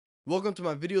Welcome to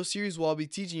my video series where I'll be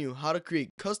teaching you how to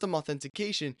create custom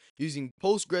authentication using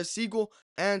PostgreSQL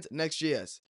and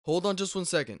Next.js. Hold on just one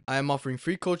second. I am offering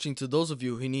free coaching to those of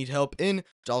you who need help in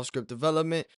JavaScript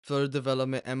development, Flutter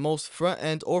development, and most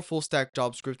front-end or full-stack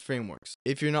JavaScript frameworks.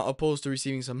 If you're not opposed to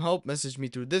receiving some help, message me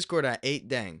through Discord at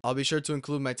 8dang. I'll be sure to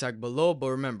include my tag below, but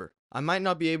remember, I might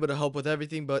not be able to help with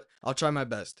everything, but I'll try my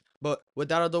best. But with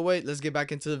that out of the way, let's get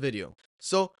back into the video.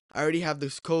 So I already have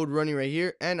this code running right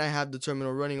here, and I have the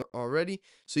terminal running already.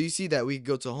 So you see that we can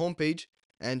go to home page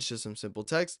and it's just some simple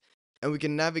text, and we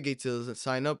can navigate to the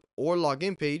sign up or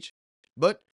login page.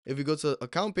 But if we go to the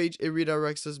account page, it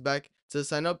redirects us back to the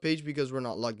sign up page because we're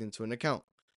not logged into an account.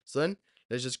 So then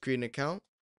let's just create an account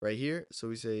right here. So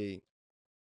we say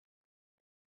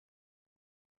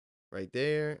right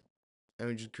there, and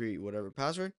we just create whatever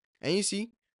password, and you see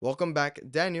welcome back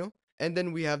Daniel, and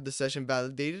then we have the session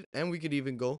validated, and we could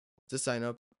even go to sign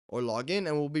up or log in,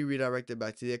 and we'll be redirected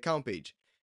back to the account page.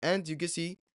 And you can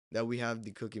see that we have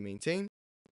the cookie maintained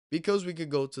because we could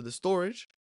go to the storage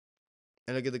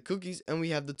and look at the cookies, and we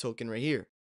have the token right here.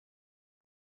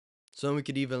 So then we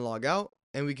could even log out,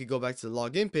 and we could go back to the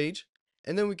login page,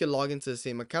 and then we could log into the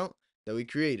same account that we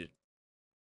created.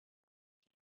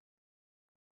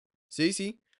 So you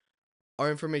see our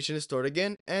information is stored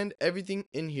again, and everything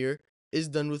in here is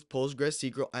done with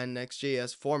PostgreSQL and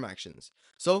Next.js form actions.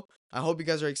 So I hope you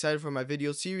guys are excited for my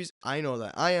video series. I know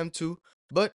that I am too,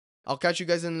 but I'll catch you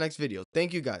guys in the next video.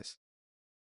 Thank you guys.